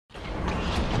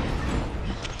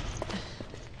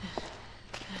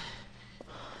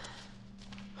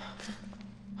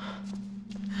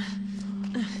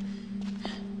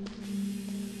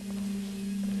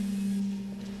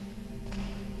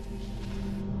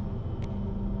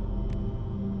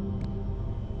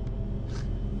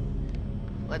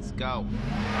let's go.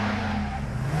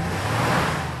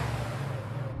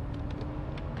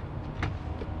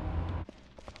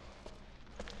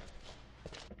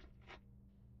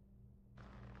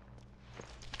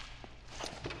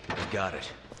 Got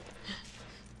it.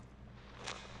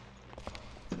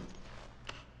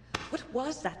 What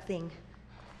was that thing?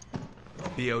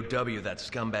 BOW that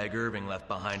scumbag Irving left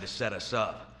behind to set us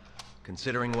up.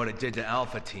 Considering what it did to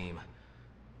Alpha Team,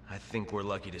 I think we're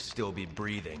lucky to still be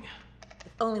breathing.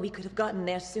 If only we could have gotten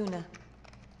there sooner.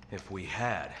 If we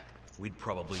had, we'd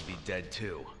probably be dead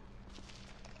too.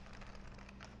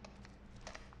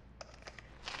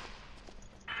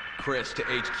 Chris to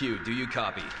HQ, do you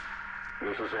copy?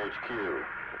 This is HQ.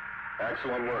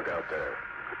 Excellent work out there.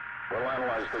 We'll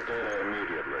analyze the data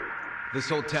immediately. This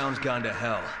whole town's gone to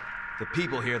hell. The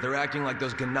people here, they're acting like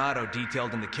those Ganado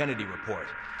detailed in the Kennedy report.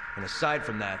 And aside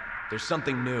from that, there's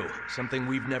something new, something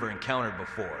we've never encountered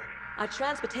before. Our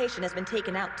transportation has been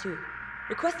taken out too.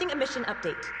 Requesting a mission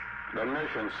update. The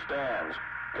mission stands.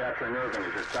 Capturing Irving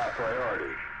is your top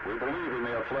priority. We believe he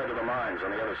may have fled to the mines on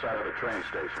the other side of the train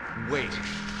station. Wait,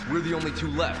 we're the only two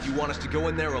left. You want us to go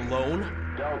in there alone?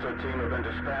 Delta team have been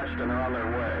dispatched and they're on their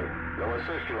way. They'll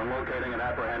assist you in locating and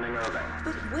apprehending Irving.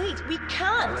 But wait, we I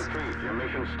can't! repeat, your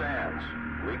mission stands.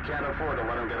 We can't afford to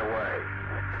let him get away.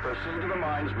 Proceed to the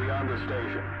mines beyond the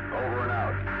station. Over and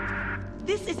out.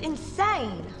 This is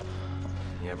insane!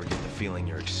 You ever get the feeling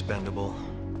you're expendable?